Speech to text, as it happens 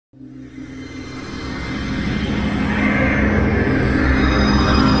Hi,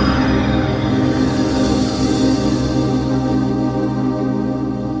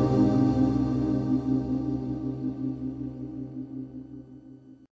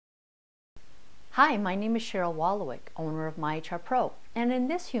 my name is Cheryl Wallowik, owner of MyHR Pro, and in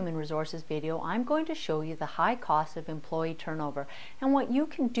this Human Resources video, I'm going to show you the high cost of employee turnover and what you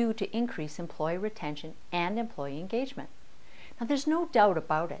can do to increase employee retention and employee engagement. Now, there's no doubt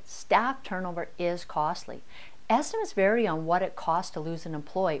about it, staff turnover is costly. Estimates vary on what it costs to lose an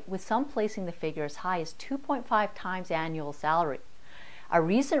employee, with some placing the figure as high as 2.5 times annual salary. A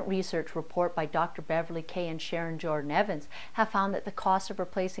recent research report by Dr. Beverly Kay and Sharon Jordan Evans have found that the cost of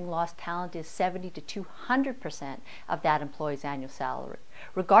replacing lost talent is 70 to 200% of that employee's annual salary.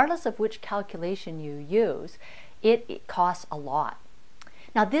 Regardless of which calculation you use, it costs a lot.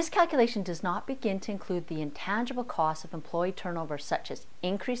 Now, this calculation does not begin to include the intangible costs of employee turnover, such as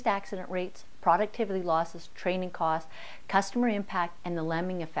increased accident rates, productivity losses, training costs, customer impact, and the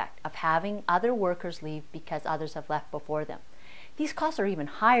lemming effect of having other workers leave because others have left before them. These costs are even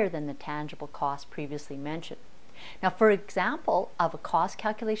higher than the tangible costs previously mentioned. Now, for example of a cost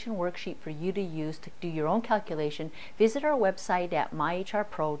calculation worksheet for you to use to do your own calculation, visit our website at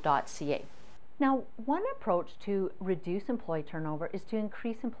myhrpro.ca. Now, one approach to reduce employee turnover is to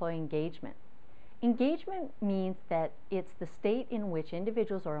increase employee engagement. Engagement means that it's the state in which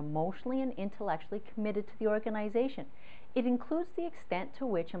individuals are emotionally and intellectually committed to the organization. It includes the extent to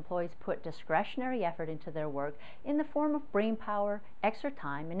which employees put discretionary effort into their work in the form of brain power, extra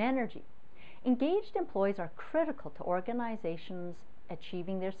time, and energy. Engaged employees are critical to organizations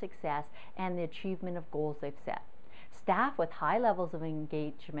achieving their success and the achievement of goals they've set. Staff with high levels of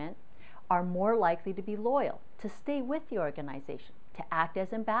engagement are more likely to be loyal, to stay with the organization, to act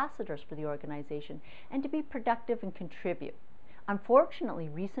as ambassadors for the organization, and to be productive and contribute. Unfortunately,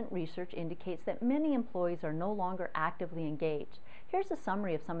 recent research indicates that many employees are no longer actively engaged. Here's a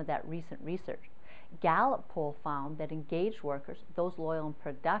summary of some of that recent research. Gallup poll found that engaged workers, those loyal and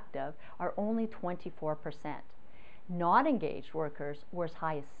productive, are only 24%. Not engaged workers were as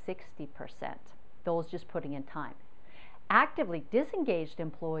high as 60%, those just putting in time. Actively disengaged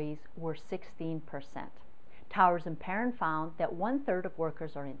employees were 16%. Towers and Perrin found that 1/3 of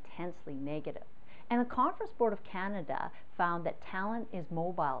workers are intensely negative. And the Conference Board of Canada found that talent is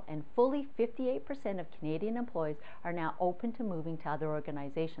mobile, and fully 58% of Canadian employees are now open to moving to other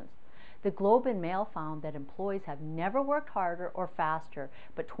organizations. The Globe and Mail found that employees have never worked harder or faster,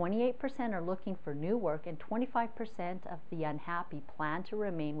 but 28% are looking for new work, and 25% of the unhappy plan to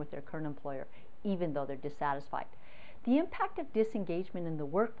remain with their current employer, even though they're dissatisfied. The impact of disengagement in the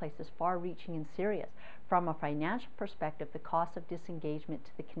workplace is far-reaching and serious. From a financial perspective, the cost of disengagement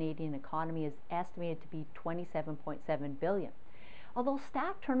to the Canadian economy is estimated to be $27.7 billion. Although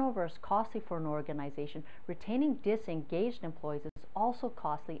staff turnover is costly for an organization, retaining disengaged employees is also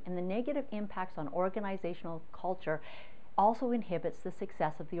costly, and the negative impacts on organizational culture also inhibits the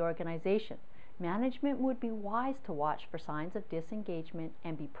success of the organization. Management would be wise to watch for signs of disengagement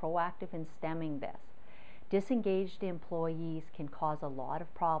and be proactive in stemming this. Disengaged employees can cause a lot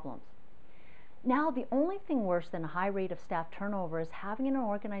of problems. Now, the only thing worse than a high rate of staff turnover is having an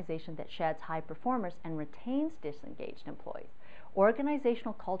organization that sheds high performers and retains disengaged employees.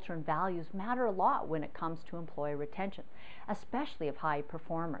 Organizational culture and values matter a lot when it comes to employee retention, especially of high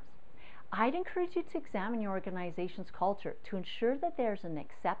performers. I'd encourage you to examine your organization's culture to ensure that there's an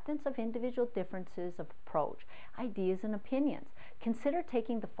acceptance of individual differences of approach, ideas, and opinions. Consider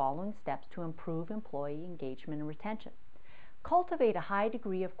taking the following steps to improve employee engagement and retention. Cultivate a high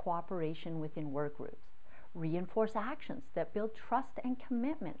degree of cooperation within work groups. Reinforce actions that build trust and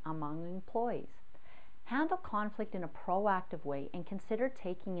commitment among employees. Handle conflict in a proactive way, and consider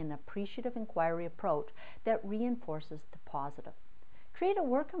taking an appreciative inquiry approach that reinforces the positive. Create a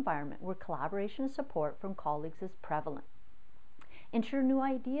work environment where collaboration and support from colleagues is prevalent. Ensure new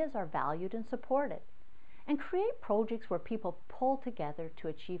ideas are valued and supported. And create projects where people pull together to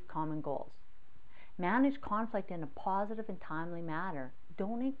achieve common goals. Manage conflict in a positive and timely manner.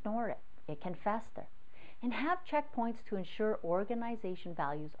 Don't ignore it. It can fester. And have checkpoints to ensure organization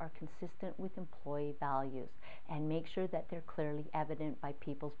values are consistent with employee values, and make sure that they're clearly evident by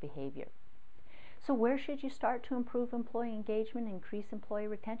people's behavior. So where should you start to improve employee engagement and increase employee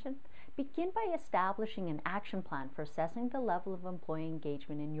retention? Begin by establishing an action plan for assessing the level of employee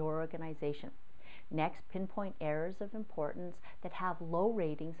engagement in your organization. Next, pinpoint areas of importance that have low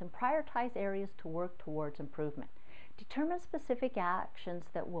ratings and prioritize areas to work towards improvement. Determine specific actions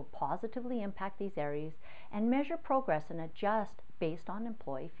that will positively impact these areas and measure progress and adjust based on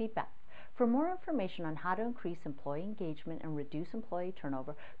employee feedback. For more information on how to increase employee engagement and reduce employee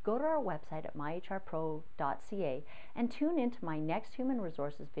turnover, go to our website at myhrpro.ca and tune into my next human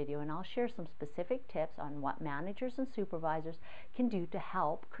resources video, and I'll share some specific tips on what managers and supervisors can do to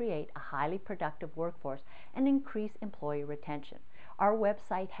help create a highly productive workforce and increase employee retention. Our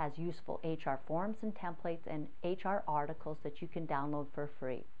website has useful HR forms and templates and HR articles that you can download for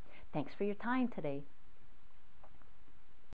free. Thanks for your time today.